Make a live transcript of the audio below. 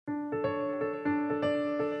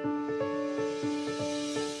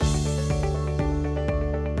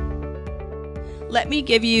Let me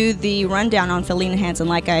give you the rundown on Felena Hanson.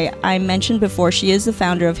 Like I mentioned before, she is the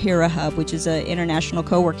founder of Hera Hub, which is an international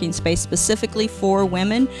co-working space specifically for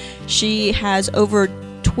women. She has over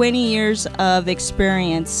 20 years of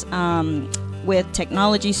experience with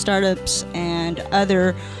technology startups and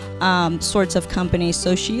other sorts of companies.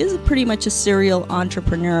 So she is pretty much a serial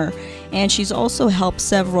entrepreneur. And she's also helped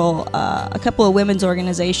a couple of women's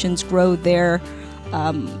organizations grow their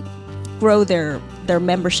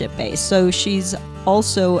membership base. So she's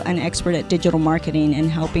also an expert at digital marketing and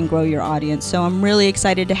helping grow your audience. So I'm really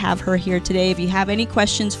excited to have her here today. If you have any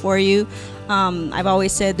questions for you, I've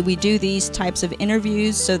always said that we do these types of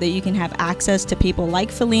interviews so that you can have access to people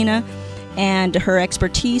like Felena and her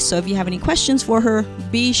expertise. So if you have any questions for her,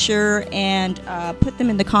 be sure and put them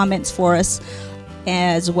in the comments for us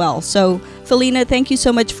as well. So Felena, thank you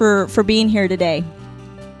so much for being here today.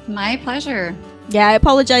 My pleasure. Yeah, I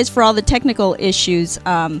apologize for all the technical issues,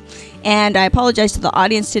 and I apologize to the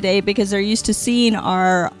audience today because they're used to seeing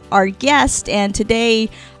our guest, and today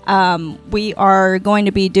we are going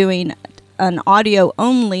to be doing an audio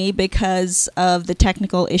only because of the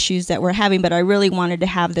technical issues that we're having, but I really wanted to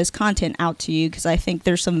have this content out to you because I think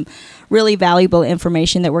there's some really valuable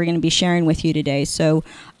information that we're going to be sharing with you today. So,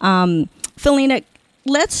 Felena,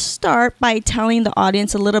 let's start by telling the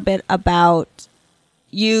audience a little bit about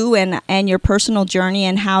you and your personal journey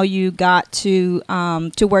and how you got to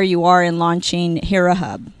where you are in launching Hera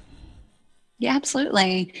Hub. Yeah,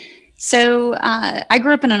 absolutely. So I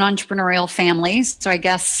grew up in an entrepreneurial family, so I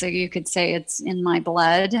guess you could say it's in my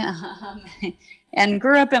blood, and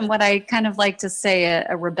grew up in what I kind of like to say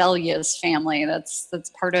a rebellious family. That's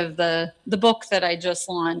part of the book that I just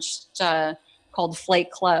launched called Flight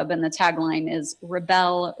Club, and the tagline is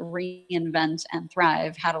Rebel, Reinvent, and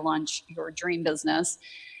Thrive, How to Launch Your Dream Business.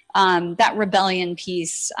 That rebellion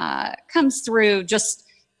piece comes through just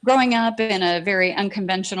growing up in a very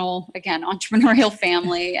unconventional, again, entrepreneurial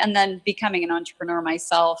family, and then becoming an entrepreneur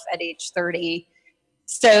myself at age 30.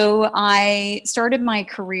 So I started my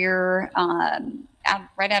career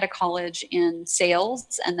right out of college in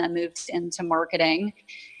sales, and then moved into marketing.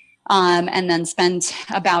 And then spent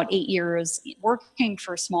about 8 years working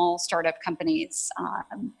for small startup companies.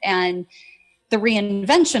 And the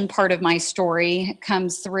reinvention part of my story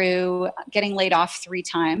comes through getting laid off 3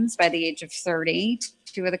 times by the age of 30.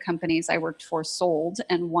 2 of the companies I worked for sold,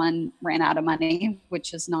 and 1 ran out of money,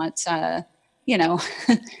 which is not,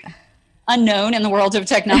 unknown in the world of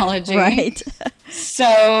technology. Right.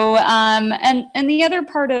 So, and the other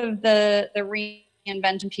part of the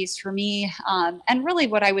reinvention piece for me, and really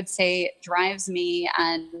what I would say drives me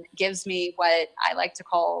and gives me what I like to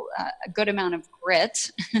call a good amount of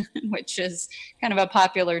grit, which is kind of a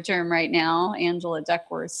popular term right now. Angela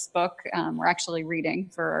Duckworth's book, we're actually reading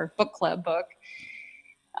for our book club book,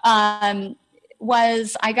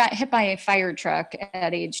 was I got hit by a fire truck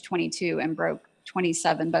at age 22 and broke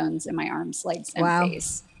 27 bones in my arms, legs, and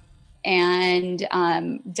face. And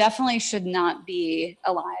definitely should not be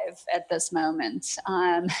alive at this moment.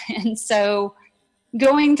 And so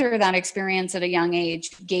going through that experience at a young age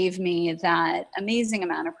gave me that amazing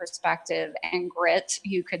amount of perspective and grit,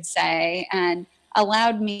 you could say, and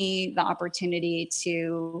allowed me the opportunity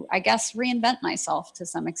to, I guess, reinvent myself to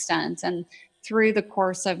some extent. And through the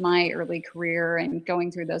course of my early career and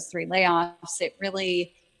going through those 3 layoffs, it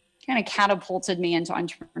really kind of catapulted me into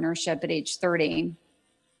entrepreneurship at age 30.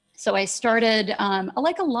 So I started,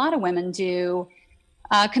 like a lot of women do,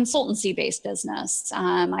 consultancy-based business.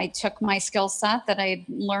 I took my skill set that I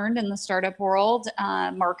learned in the startup world,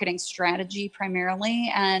 marketing strategy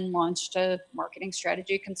primarily, and launched a marketing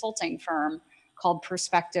strategy consulting firm called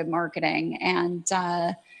Perspective Marketing. And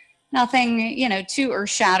nothing, too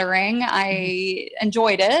earth-shattering. I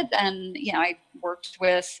enjoyed it, and I worked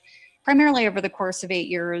with primarily over the course of 8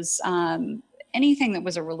 years. Anything that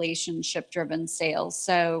was a relationship-driven sales,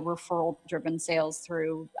 so referral-driven sales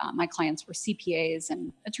through my clients were CPAs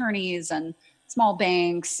and attorneys and small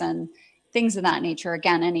banks and things of that nature.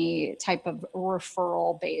 Again, any type of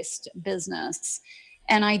referral-based business.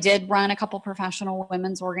 And I did run a couple professional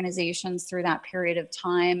women's organizations through that period of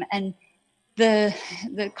time. And the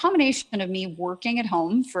combination of me working at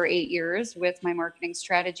home for 8 years with my marketing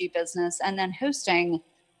strategy business and then hosting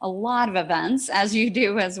a lot of events, as you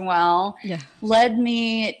do as well, led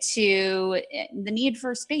me to the need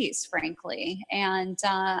for space, frankly. And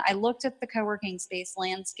I looked at the co-working space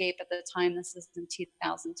landscape at the time, this is in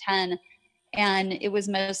 2010, and it was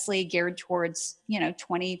mostly geared towards,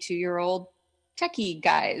 22-year-old techie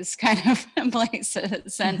guys kind of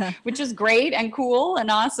places, and which is great and cool and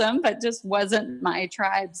awesome, but just wasn't my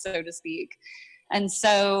tribe, so to speak. And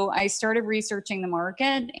so I started researching the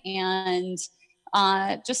market and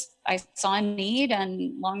just I saw a need,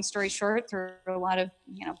 and long story short, through a lot of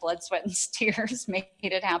blood, sweat, and tears, made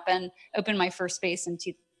it happen. Opened my first space in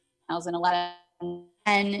 2011,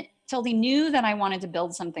 and Tilde knew that I wanted to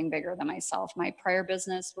build something bigger than myself. My prior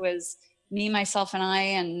business was me, myself, and I,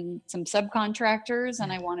 and some subcontractors,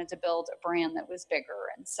 and I wanted to build a brand that was bigger.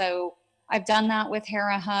 And so I've done that with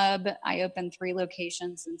Hera Hub. I opened 3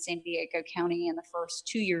 locations in San Diego County in the first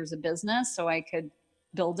 2 years of business, so I could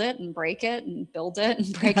build it and break it and build it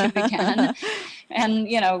and break it again. And,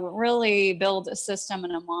 really build a system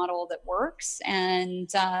and a model that works. And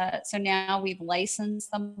so now we've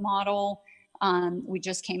licensed the model. We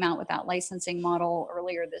just came out with that licensing model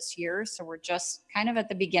earlier this year. So we're just kind of at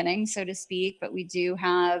the beginning, so to speak, but we do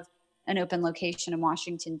have an open location in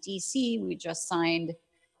Washington, D.C. We just signed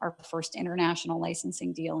our first international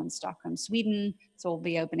licensing deal in Stockholm, Sweden. So we'll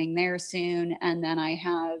be opening there soon. And then I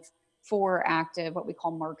have 4 active, what we call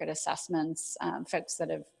market assessments, folks that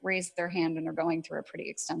have raised their hand and are going through a pretty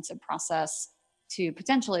extensive process to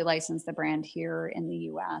potentially license the brand here in the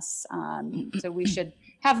U.S. So we should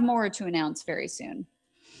have more to announce very soon.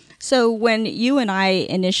 So when you and I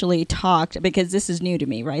initially talked, because this is new to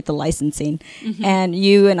me, right, the licensing, and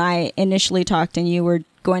you and I initially talked and you were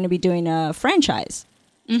going to be doing a franchise.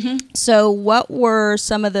 So what were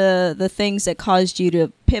some of the things that caused you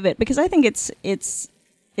to pivot? Because I think it's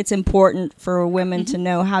important for women to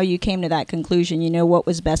know how you came to that conclusion, what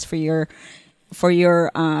was best for your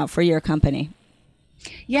company.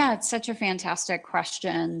 Yeah, it's such a fantastic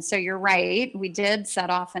question. So you're right. We did set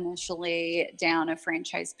off initially down a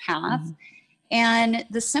franchise path. And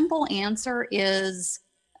the simple answer is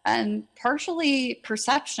partially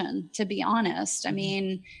perception, to be honest. I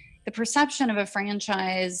mean, the perception of a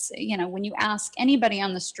franchise, when you ask anybody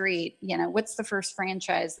on the street, what's the first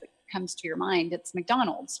franchise that comes to your mind? It's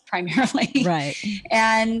McDonald's primarily. Right.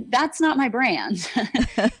 And that's not my brand.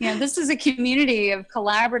 This is a community of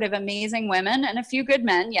collaborative, amazing women and a few good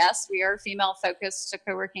men. Yes, we are a female focused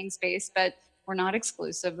co-working space, but we're not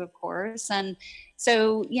exclusive, of course. And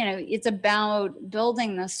so, it's about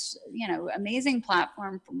building this, amazing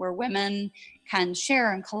platform where women can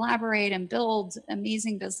share and collaborate and build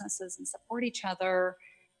amazing businesses and support each other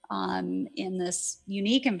in this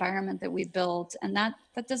unique environment that we've built. And that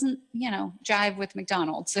doesn't, jive with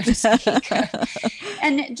McDonald's, so to speak.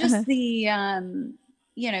 And just the,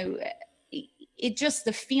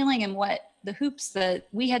 the feeling and what the hoops that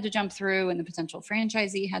we had to jump through and the potential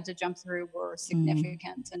franchisee had to jump through were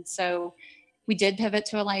significant. And so we did pivot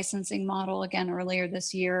to a licensing model again earlier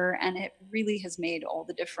this year, and it really has made all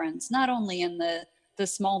the difference, not only in the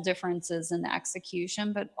small differences in the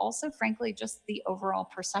execution, but also, frankly, just the overall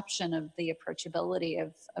perception of the approachability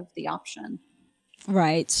of the option.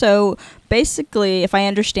 Right. So basically, if I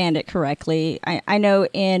understand it correctly, I know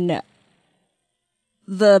in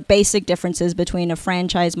the basic differences between a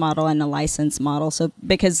franchise model and a license model. So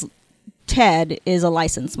because TED is a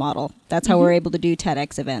license model. That's how we're able to do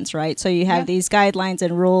TEDx events, right? So you have these guidelines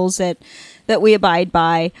and rules that we abide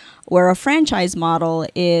by, where a franchise model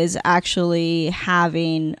is actually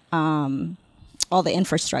having all the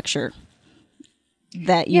infrastructure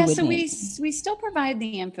that you would need. So we still provide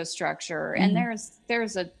the infrastructure, and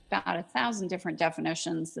there's about 1,000 different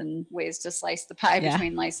definitions and ways to slice the pie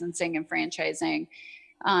between licensing and franchising.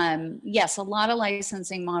 Yes, a lot of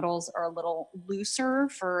licensing models are a little looser,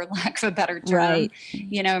 for lack of a better term,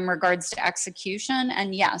 in regards to execution.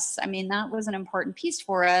 And yes, I mean, that was an important piece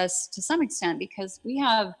for us to some extent because we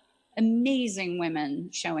have amazing women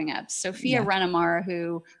showing up. Sophia Rennemar,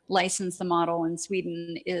 who licensed the model in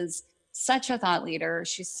Sweden, is such a thought leader.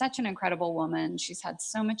 She's such an incredible woman. She's had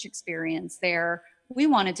so much experience there. We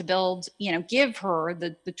wanted to build, give her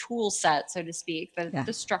the tool set, so to speak,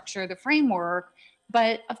 the structure, the framework.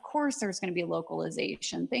 But of course, there's going to be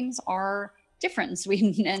localization. Things are different in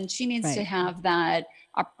Sweden, and she needs to have that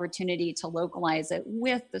opportunity to localize it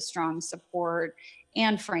with the strong support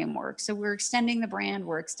and framework. So we're extending the brand,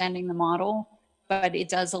 we're extending the model, but it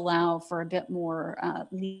does allow for a bit more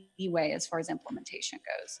leeway as far as implementation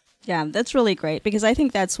goes. Yeah, that's really great, because I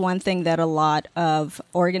think that's one thing that a lot of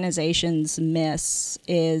organizations miss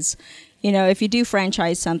is, if you do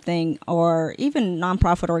franchise something, or even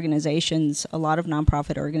nonprofit organizations, a lot of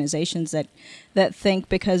nonprofit organizations that think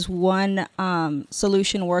because one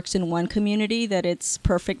solution works in one community that it's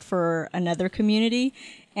perfect for another community.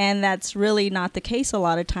 And that's really not the case a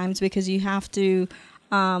lot of times, because you have to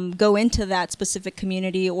go into that specific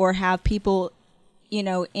community or have people,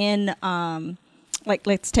 in like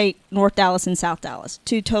let's take North Dallas and South Dallas,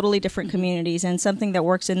 two totally different communities, and something that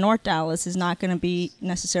works in North Dallas is not going to be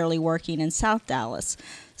necessarily working in South Dallas.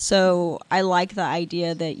 So I like the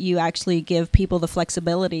idea that you actually give people the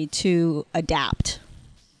flexibility to adapt.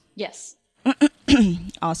 Yes.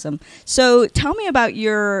 Awesome. So tell me about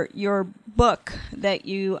your book that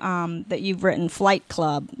you've written, Flight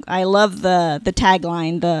Club. I love the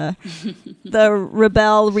tagline, the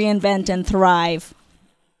rebel, reinvent, and thrive.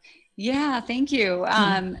 Yeah, thank you.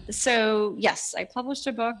 So yes, I published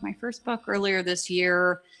a book, my first book earlier this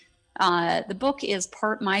year. The book is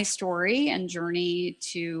part my story and journey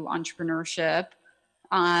to entrepreneurship.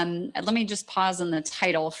 Let me just pause on the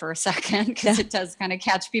title for a second because it does kind of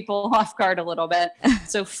catch people off guard a little bit.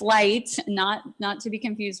 So Flight, not to be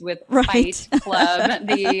confused with Fight Club,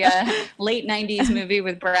 the late 90s movie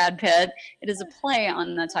with Brad Pitt. It is a play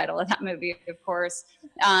on the title of that movie, of course.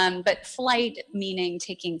 But flight meaning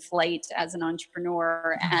taking flight as an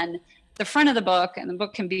entrepreneur. And the front of the book, and the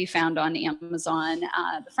book can be found on Amazon,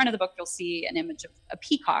 the front of the book, you'll see an image of a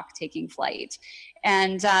peacock taking flight.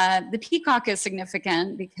 And the peacock is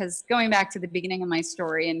significant because going back to the beginning of my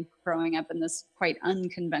story and growing up in this quite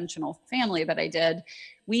unconventional family that I did,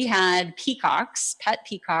 we had peacocks, pet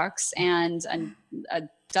peacocks, and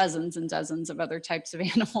dozens and dozens of other types of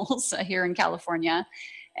animals here in California.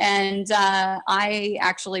 And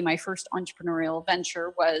my first entrepreneurial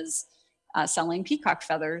venture was selling peacock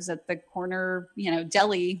feathers at the corner,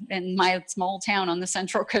 deli in my small town on the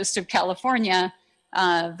central coast of California.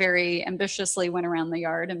 Very ambitiously went around the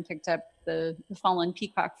yard and picked up the fallen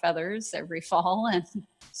peacock feathers every fall and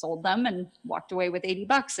sold them and walked away with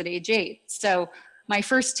 $80 at age 8. So my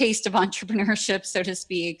first taste of entrepreneurship, so to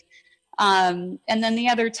speak. And then the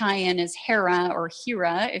other tie-in is Hera, or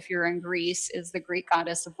Hera, if you're in Greece, is the Greek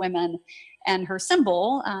goddess of women. And her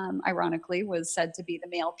symbol, ironically, was said to be the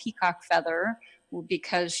male peacock feather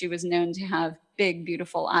because she was known to have big,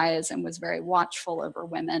 beautiful eyes and was very watchful over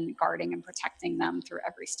women, guarding and protecting them through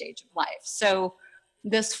every stage of life. So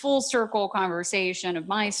this full circle conversation of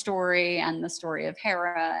my story and the story of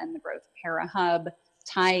Hera and the growth of Hera Hub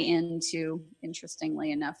tie into,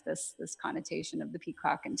 interestingly enough, this connotation of the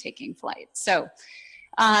peacock and taking flight. So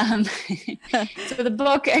so the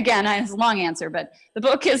book, again, it's a long answer, but the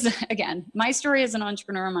book is, again, my story as an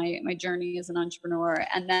entrepreneur, my journey as an entrepreneur,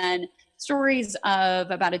 and then stories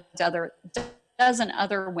of about a dozen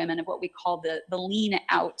other women of what we call the lean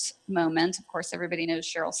out moment. Of course, everybody knows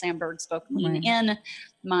Sheryl Sandberg's book, Lean In.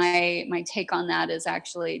 My take on that is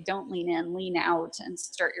actually don't lean in, lean out and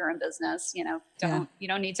start your own business. You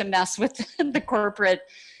don't need to mess with the corporate,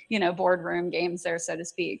 boardroom games there, so to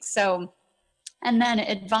speak. So, and then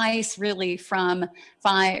advice really from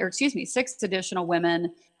 6 additional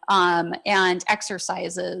women, and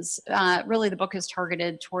exercises. Really, the book is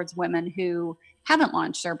targeted towards women who haven't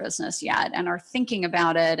launched their business yet and are thinking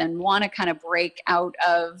about it and want to kind of break out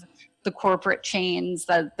of the corporate chains.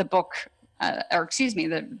 The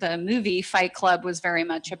movie Fight Club was very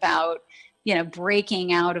much about,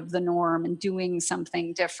 breaking out of the norm and doing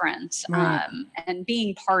something different, and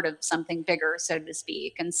being part of something bigger, so to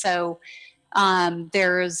speak. And so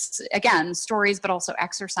there's, again, stories, but also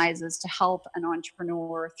exercises to help an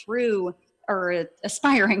entrepreneur through, or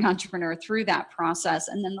aspiring entrepreneur through that process.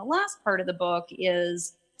 And then the last part of the book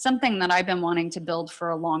is something that I've been wanting to build for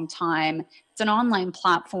a long time. It's an online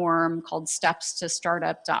platform called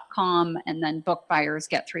stepstostartup.com. And then book buyers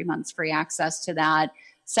get 3 months free access to that.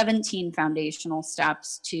 17 foundational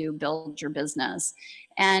steps to build your business.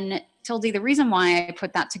 And Tilde, the reason why I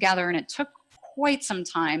put that together, and it took quite some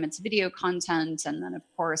time, it's video content, and then of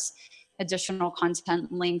course additional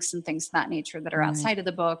content, links and things of that nature that are outside of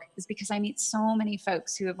the book, is because I meet so many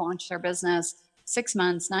folks who have launched their business 6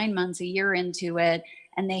 months, 9 months, a year into it,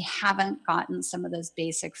 and they haven't gotten some of those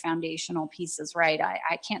basic foundational pieces right.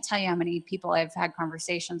 I can't tell you how many people I've had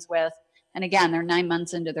conversations with, and again, they're 9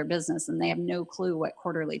 months into their business and they have no clue what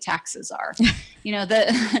quarterly taxes are.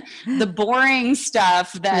 The boring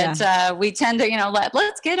stuff that we tend to,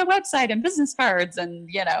 let's get a website and business cards and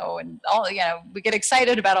all, we get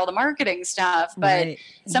excited about all the marketing stuff, but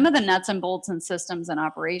some of the nuts and bolts and systems and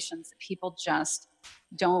operations that people just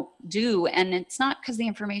don't do. And it's not because the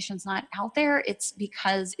information's not out there, it's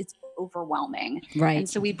because it's overwhelming. Right. And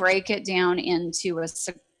so we break it down into a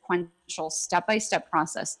sequential step-by-step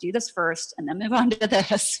process. Do this first and then move on to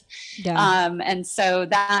this. And so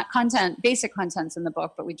that content, basic content's in the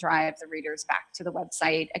book, but we drive the readers back to the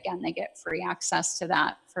website. Again, they get free access to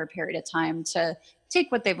that for a period of time to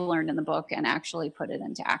take what they've learned in the book and actually put it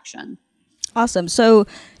into action. Awesome. So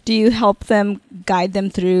do you help them, guide them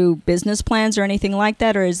through business plans or anything like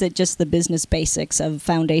that? Or is it just the business basics of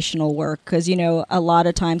foundational work? Because, a lot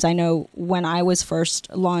of times I know when I was first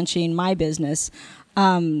launching my business,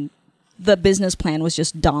 the business plan was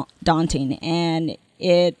just daunting, and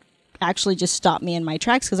it actually just stopped me in my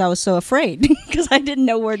tracks because I was so afraid because I didn't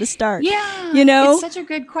know where to start. Yeah, it's such a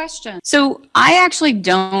good question. So I actually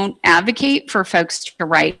don't advocate for folks to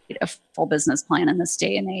write a full business plan in this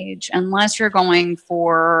day and age, unless you're going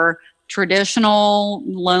for traditional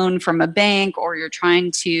loan from a bank or you're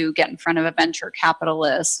trying to get in front of a venture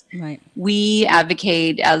capitalist. Right. We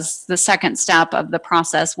advocate as the second step of the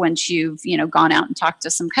process, once you've gone out and talked to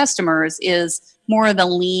some customers, is more of the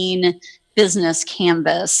lean business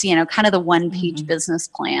canvas, kind of the one-page business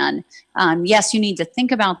plan. Yes, you need to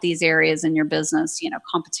think about these areas in your business,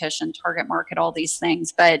 competition, target market, all these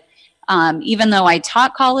things. But even though I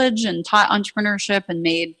taught college and taught entrepreneurship and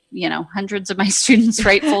made, hundreds of my students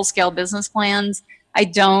write full-scale business plans, I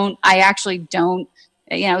actually don't,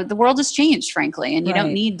 the world has changed, frankly, and you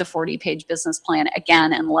don't need the 40-page business plan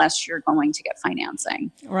again, unless you're going to get financing.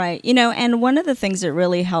 Right. And one of the things that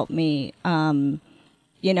really helped me,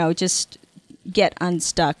 just get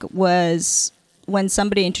unstuck was when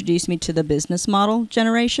somebody introduced me to the business model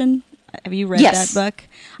generation. Have you read that book?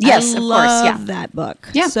 Yes, I of love course. Yeah. that book.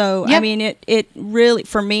 Yeah. So, I mean, it really,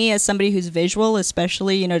 for me as somebody who's visual,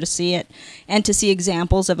 especially, to see it and to see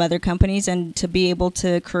examples of other companies and to be able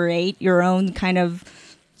to create your own kind of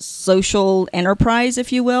social enterprise,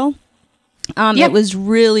 if you will. It was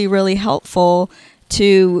really, really helpful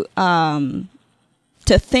to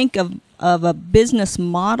think of a business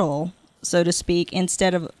model, so to speak,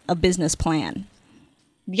 instead of a business plan.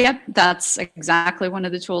 Yep, that's exactly one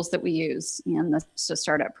of the tools that we use in the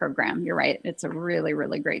startup program. You're right. It's a really,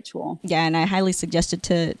 really great tool. Yeah, and I highly suggest it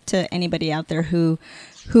to anybody out there who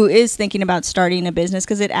is thinking about starting a business,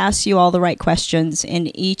 because it asks you all the right questions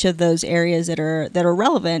in each of those areas that are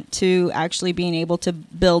relevant to actually being able to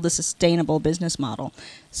build a sustainable business model.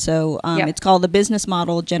 So it's called The Business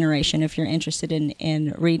Model Generation if you're interested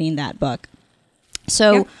in reading that book.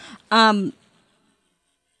 So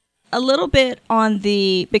a little bit on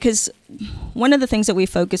because one of the things that we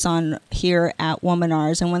focus on here at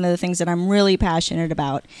Womanars, and one of the things that I'm really passionate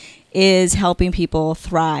about, is helping people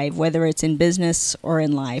thrive, whether it's in business or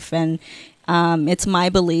in life. And it's my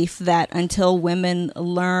belief that until women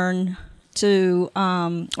learn to,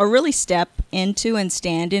 or really step into and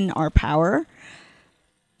stand in our power,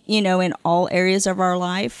 in all areas of our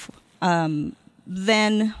life,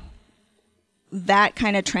 then that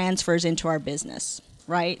kind of transfers into our business.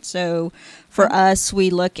 Right. So for us, we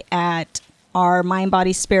look at our mind,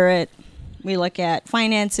 body, spirit. We look at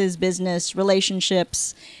finances, business,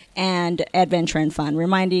 relationships, and adventure and fun.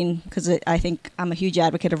 Because I think I'm a huge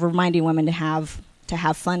advocate of reminding women to have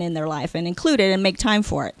fun in their life and include it and make time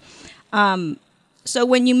for it. So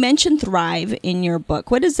when you mention thrive in your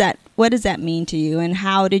book, what does that mean to you, and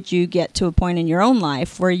how did you get to a point in your own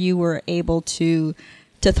life where you were able to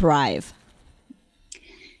thrive?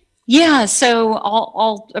 Yeah, so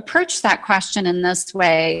I'll approach that question in this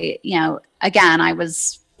way. Again, I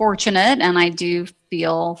was fortunate, and I do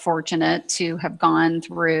feel fortunate to have gone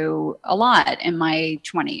through a lot in my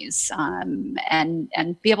 20s,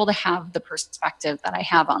 and be able to have the perspective that I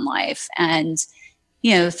have on life. And,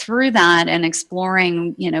 through that and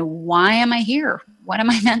exploring, why am I here? What am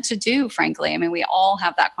I meant to do, frankly? I mean, we all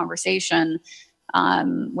have that conversation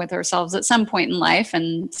with ourselves at some point in life,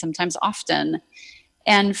 and sometimes often.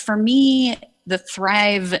 And for me, the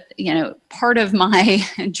thrive, part of my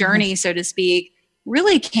journey, so to speak,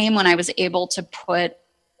 really came when I was able to put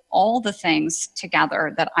all the things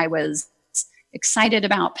together that I was excited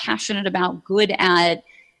about, passionate about, good at,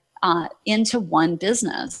 into one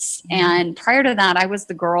business. And prior to that, I was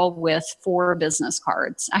the girl with 4 business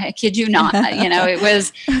cards. I kid you not. It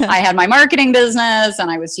was, I had my marketing business,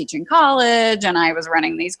 and I was teaching college, and I was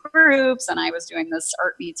running these groups, and I was doing this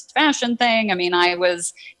art meets fashion thing. I mean, I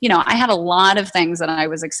was, I had a lot of things that I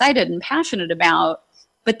was excited and passionate about,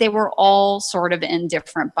 but they were all sort of in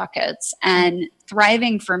different buckets. And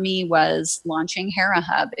thriving for me was launching Hera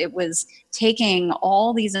Hub. It was taking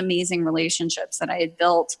all these amazing relationships that I had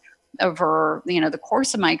built over, the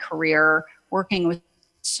course of my career, working with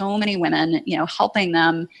so many women, helping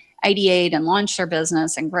them ideate and launch their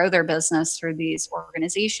business and grow their business through these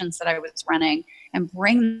organizations that I was running, and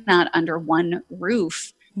bring that under one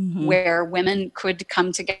roof. Where women could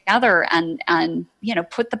come together and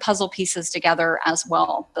put the puzzle pieces together as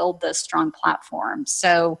well, build this strong platform.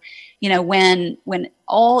 So, when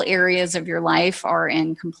all areas of your life are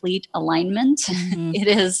in complete alignment, it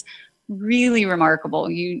is really remarkable.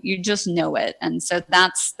 You just know it. And so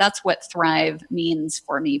that's what thrive means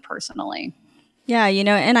for me personally. Yeah,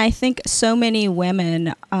 and I think so many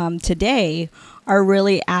women today are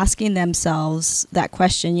really asking themselves that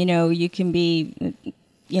question. You can be,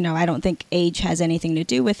 I don't think age has anything to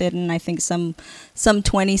do with it. And I think some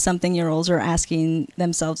 20-something-year-olds are asking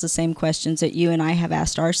themselves the same questions that you and I have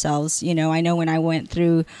asked ourselves. I know when I went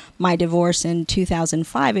through my divorce in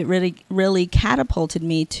 2005, it really, really catapulted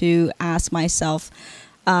me to ask myself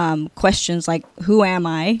questions like, who am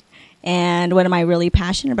I? And what am I really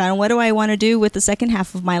passionate about? And what do I want to do with the second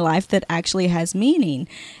half of my life that actually has meaning?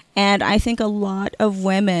 And I think a lot of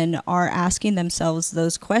women are asking themselves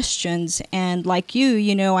those questions. And like you,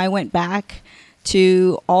 I went back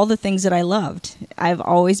to all the things that I loved. I've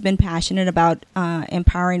always been passionate about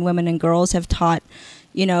empowering women and girls, have taught,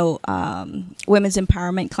 women's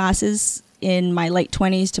empowerment classes in my late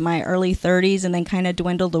 20s to my early 30s, and then kind of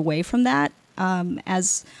dwindled away from that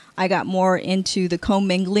as I got more into the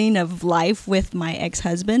commingling of life with my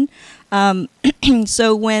ex-husband.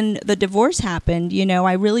 So when the divorce happened,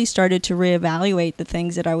 I really started to reevaluate the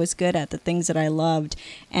things that I was good at, the things that I loved,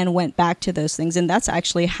 and went back to those things. And that's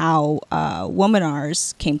actually how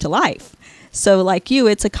Womanars came to life. So like you,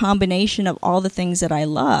 it's a combination of all the things that I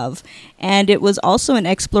love. And it was also an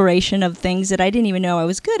exploration of things that I didn't even know I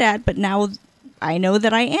was good at, but now I know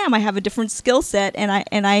that I am. I have a different skill set,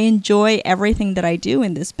 and I enjoy everything that I do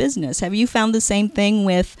in this business. Have you found the same thing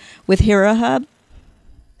with Hero Hub?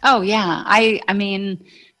 Oh yeah. I mean,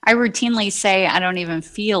 I routinely say I don't even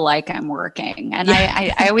feel like I'm working. And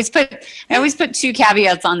I always put two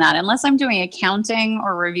caveats on that. Unless I'm doing accounting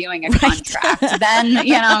or reviewing a contract, then,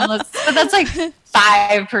 but that's like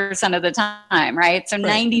 5% of the time, right? So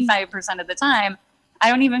 95% of the time, I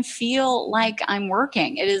don't even feel like I'm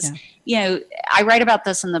working. It is, I write about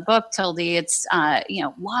this in the book, Tilde. It's, a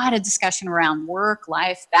lot of discussion around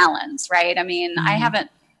work-life balance, right? I mean, I haven't,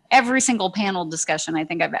 every single panel discussion I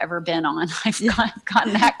think I've ever been on, I've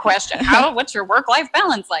gotten that question. What's your work-life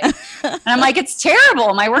balance like? And I'm like, it's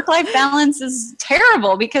terrible. My work-life balance is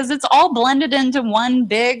terrible because it's all blended into one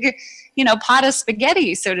big, pot of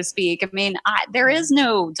spaghetti, so to speak. I mean, there is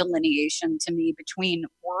no delineation to me between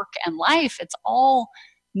work and life. It's all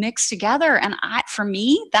mixed together. And for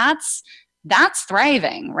me, that's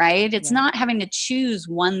thriving, right? It's not having to choose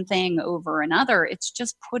one thing over another. It's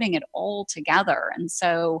just putting it all together. And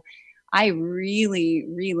so I really,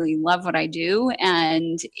 really love what I do.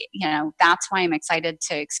 And, that's why I'm excited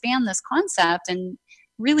to expand this concept and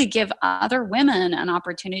really give other women an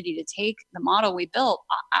opportunity to take the model we built.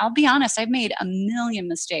 I'll be honest, I've made a million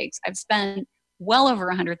mistakes. I've spent well over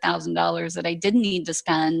 $100,000 that I didn't need to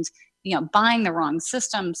spend, buying the wrong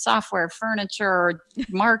system, software, furniture,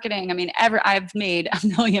 marketing. I mean, I've made a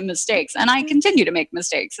million mistakes, and I continue to make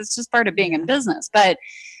mistakes. It's just part of being in business. But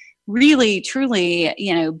really, truly,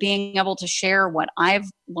 being able to share what I've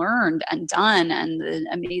learned and done, and the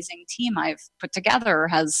amazing team I've put together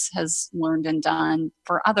has learned and done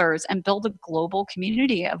for others, and build a global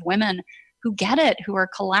community of women who get it, who are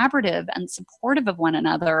collaborative and supportive of one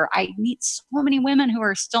another. I meet so many women who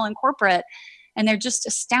are still in corporate, and they're just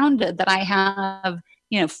astounded that I have,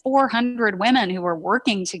 400 women who are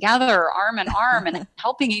working together arm in arm and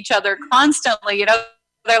helping each other constantly.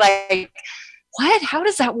 They're like, what? How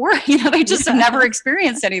does that work? They just have never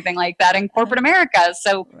experienced anything like that in corporate America.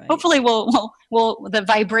 So hopefully we'll the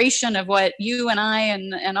vibration of what you and I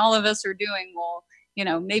and all of us are doing will,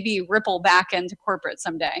 maybe ripple back into corporate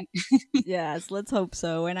someday. Yes, let's hope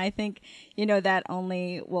so. And I think, that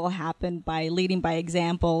only will happen by leading by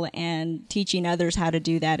example and teaching others how to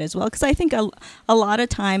do that as well. Because I think a lot of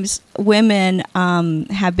times women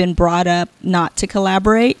have been brought up not to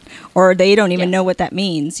collaborate, or they don't even know what that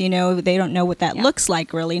means. They don't know what that looks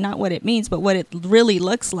like, really, not what it means, but what it really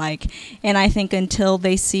looks like. And I think until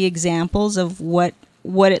they see examples of what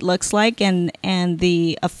it looks like and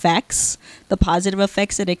the effects, the positive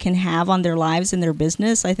effects that it can have on their lives and their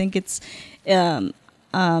business, I think it's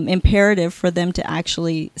imperative for them to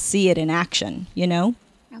actually see it in action,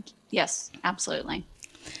 Yes, absolutely.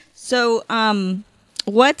 So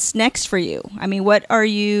what's next for you? I mean, what's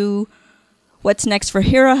next for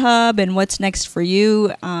Hero Hub, and what's next for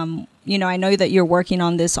you? I know that you're working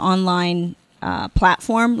on this online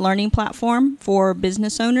learning platform for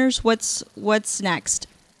business owners. What's next?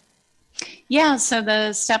 Yeah, so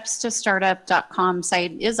the steps to startup.com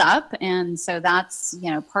site is up. And so that's,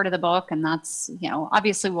 part of the book. And that's,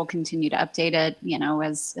 obviously we'll continue to update it,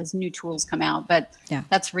 as new tools come out. But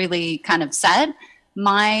that's really kind of set.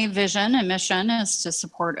 My vision and mission is to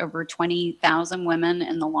support over 20,000 women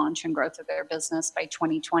in the launch and growth of their business by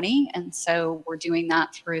 2020. And so we're doing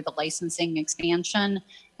that through the licensing expansion.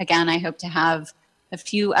 Again, I hope to have a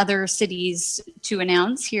few other cities to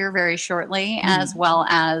announce here very shortly, as well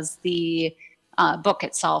as the book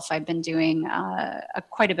itself. I've been doing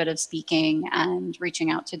quite a bit of speaking and reaching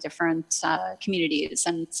out to different communities.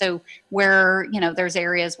 And so where, there's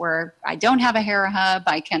areas where I don't have a Hera Hub,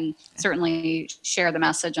 I can certainly share the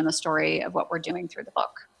message and the story of what we're doing through the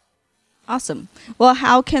book. Awesome. Well,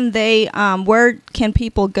 how can they, where can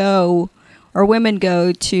people go or women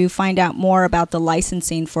go to find out more about the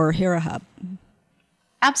licensing for Hera Hub?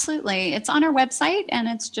 Absolutely. It's on our website, and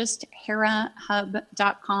it's just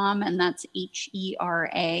herahub.com, and that's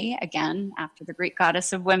HERA, again, after the Greek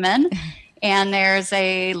goddess of women. And there's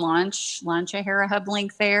a launch a Hera Hub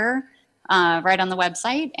link there right on the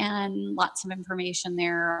website, and lots of information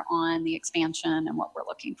there on the expansion and what we're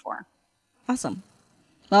looking for. Awesome.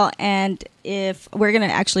 Well, and if we're going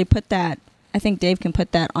to actually put that, I think Dave can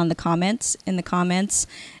put that on the comments,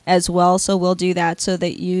 as well. So we'll do that so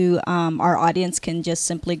that you, our audience, can just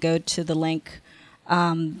simply go to the link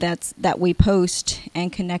that we post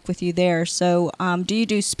and connect with you there. So do you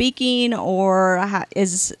do speaking, or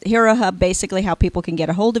is Hera Hub basically how people can get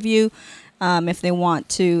a hold of you if they want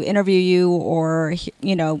to interview you or,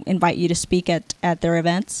 invite you to speak at their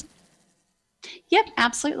events? Yep,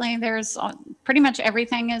 absolutely. There's pretty much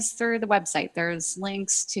everything is through the website. There's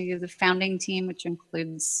links to the founding team, which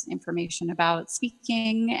includes information about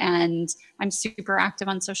speaking, and I'm super active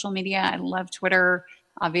on social media. I love Twitter,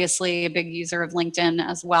 obviously a big user of LinkedIn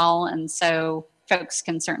as well. And so folks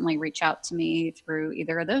can certainly reach out to me through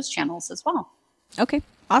either of those channels as well. Okay,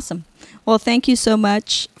 awesome. Well, thank you so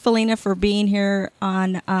much, Felena, for being here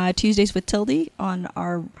on Tuesdays with Tilde on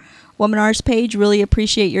our Womanars page. Really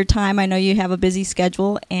appreciate your time. I know you have a busy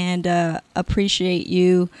schedule, and appreciate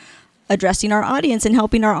you addressing our audience and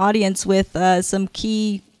helping our audience with some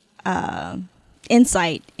key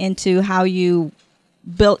insight into how you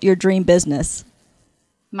built your dream business.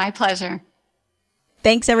 My pleasure.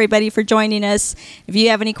 Thanks, everybody, for joining us. If you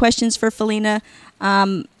have any questions for Felena,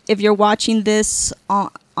 if you're watching this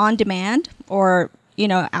on demand or,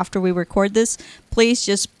 after we record this, please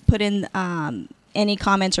just put in any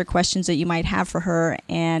comments or questions that you might have for her,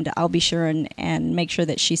 and I'll be sure and make sure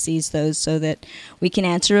that she sees those so that we can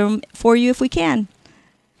answer them for you if we can.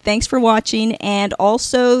 Thanks for watching, and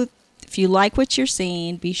also, if you like what you're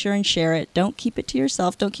seeing, be sure and share it. Don't keep it to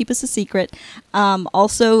yourself. Don't keep us a secret.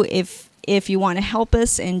 Also, if you want to help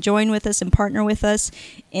us and join with us and partner with us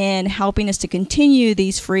in helping us to continue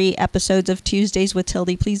these free episodes of Tuesdays with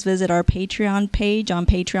Tilde, please visit our Patreon page on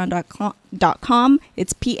patreon.com.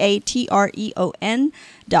 It's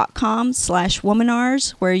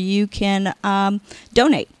patreon.com/womanars, where you can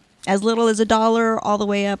donate as little as $1 all the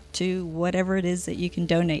way up to whatever it is that you can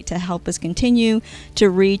donate to help us continue to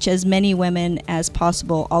reach as many women as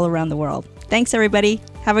possible all around the world. Thanks, everybody.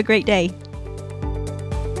 Have a great day.